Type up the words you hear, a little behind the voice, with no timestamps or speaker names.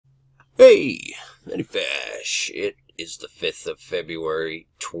Hey, Minuteman. It is the 5th of February,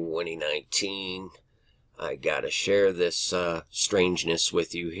 2019. I gotta share this strangeness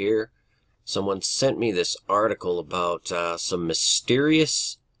with you here. Someone sent me this article about some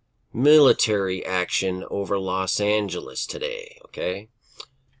mysterious military action over Los Angeles today, okay?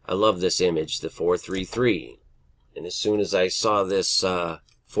 I love this image, the 433. And as soon as I saw this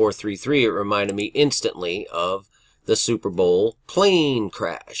 433, it reminded me instantly of the Super Bowl plane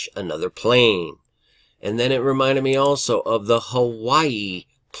crash, another plane. And then it reminded me also of the Hawaii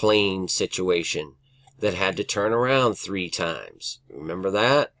plane situation that had to turn around 3 times. Remember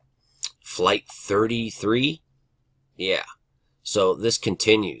that? Flight 33? Yeah. So this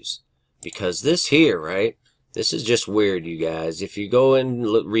continues. Because this here, right? This is just weird, you guys. If you go and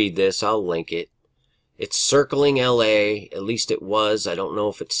read this, I'll link it. It's circling LA, at least it was. I don't know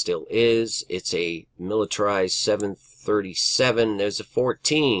if it still is. It's a militarized 737. There's a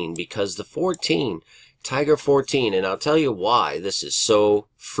 14, because the 14, Tiger 14, and I'll tell you why this is so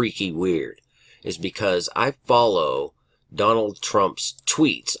freaky weird, is because I follow Donald Trump's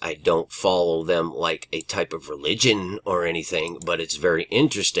tweets. I don't follow them like a type of religion or anything, but it's very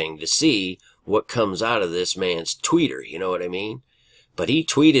interesting to see what comes out of this man's tweeter, you know what I mean? But he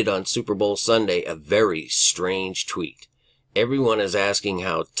tweeted on Super Bowl Sunday a very strange tweet. Everyone is asking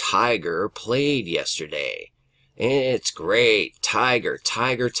how Tiger played yesterday. And it's great. Tiger,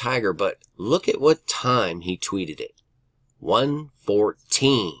 Tiger, Tiger. But look at what time he tweeted it.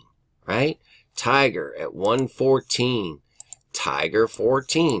 1:14. Right? Tiger at 1:14. Tiger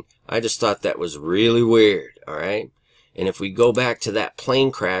 14. I just thought that was really weird. Alright? And if we go back to that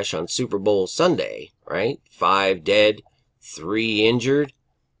plane crash on Super Bowl Sunday, right? 5 dead. 3 injured.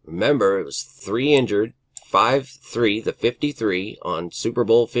 Remember, it was 3 injured, 5-3, the 53 on Super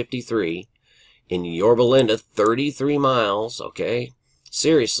Bowl 53 in Yorba Linda, 33 miles, okay?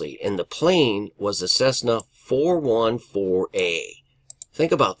 Seriously, and the plane was a Cessna 414A.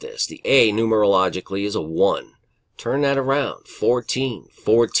 Think about this. The A numerologically is a 1. Turn that around. 14,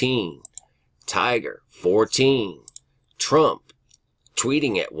 14. Tiger, 14. Trump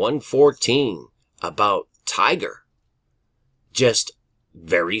tweeting at 1:14 about Tiger. Just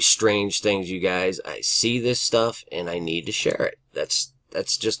very strange things, you guys. I see this stuff and I need to share it. That's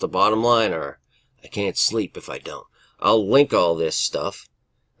just the bottom line, or I can't sleep if I don't. I'll link all this stuff,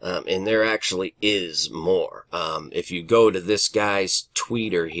 and there actually is more. If you go to this guy's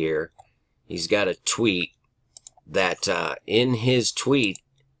tweeter here, he's got a tweet that in his tweet,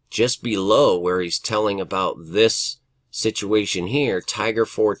 just below where he's telling about this situation here, Tiger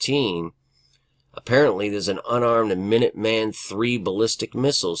 14, apparently, there's an unarmed Minuteman III ballistic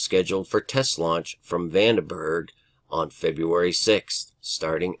missile scheduled for test launch from Vandenberg on February 6th,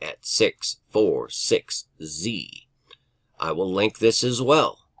 starting at 646Z. I will link this as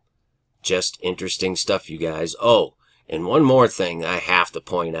well. Just interesting stuff, you guys. Oh, and one more thing I have to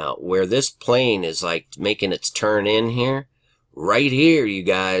point out. Where this plane is like making its turn in here, right here, you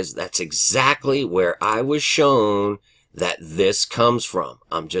guys, that's exactly where I was shown that this comes from.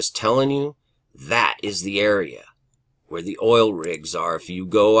 I'm just telling you. That is the area where the oil rigs are. If you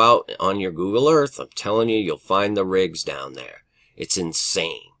go out on your Google Earth, I'm telling you, you'll find the rigs down there. It's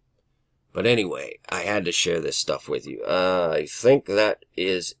insane. But anyway, I had to share this stuff with you. I think that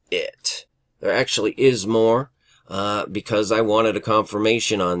is it. There actually is more, because I wanted a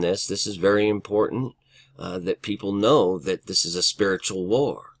confirmation on this. This is very important, that people know that this is a spiritual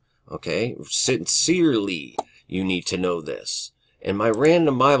war. Okay? Sincerely, you need to know this. And my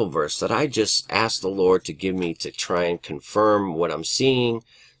random Bible verse that I just asked the Lord to give me to try and confirm what I'm seeing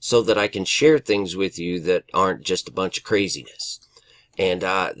so that I can share things with you that aren't just a bunch of craziness. And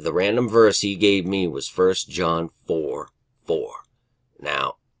the random verse he gave me was 1 John 4:4.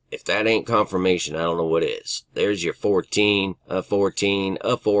 Now, if that ain't confirmation, I don't know what is. There's your 14, a 14,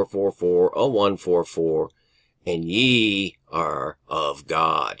 a 444, a 144, and ye are of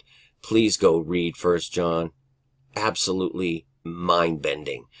God. Please go read 1 John. Absolutely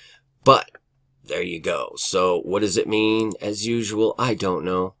mind-bending. But there you go. So what does it mean? As usual, I don't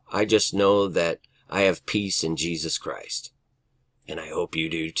know. I just know that I have peace in Jesus Christ. And I hope you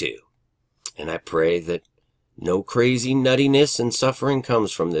do too. And I pray that no crazy nuttiness and suffering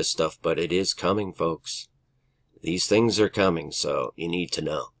comes from this stuff, but it is coming, folks. These things are coming, so you need to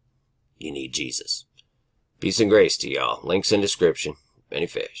know. You need Jesus. Peace and grace to y'all. Links in description. Many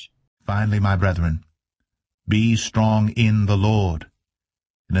fish. Finally, my brethren, be strong in the Lord,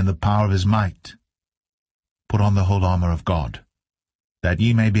 and in the power of his might. Put on the whole armor of God, that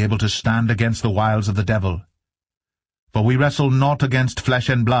ye may be able to stand against the wiles of the devil. For we wrestle not against flesh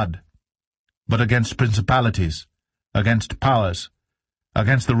and blood, but against principalities, against powers,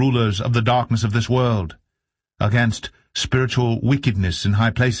 against the rulers of the darkness of this world, against spiritual wickedness in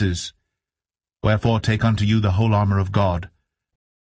high places. Wherefore take unto you the whole armor of God,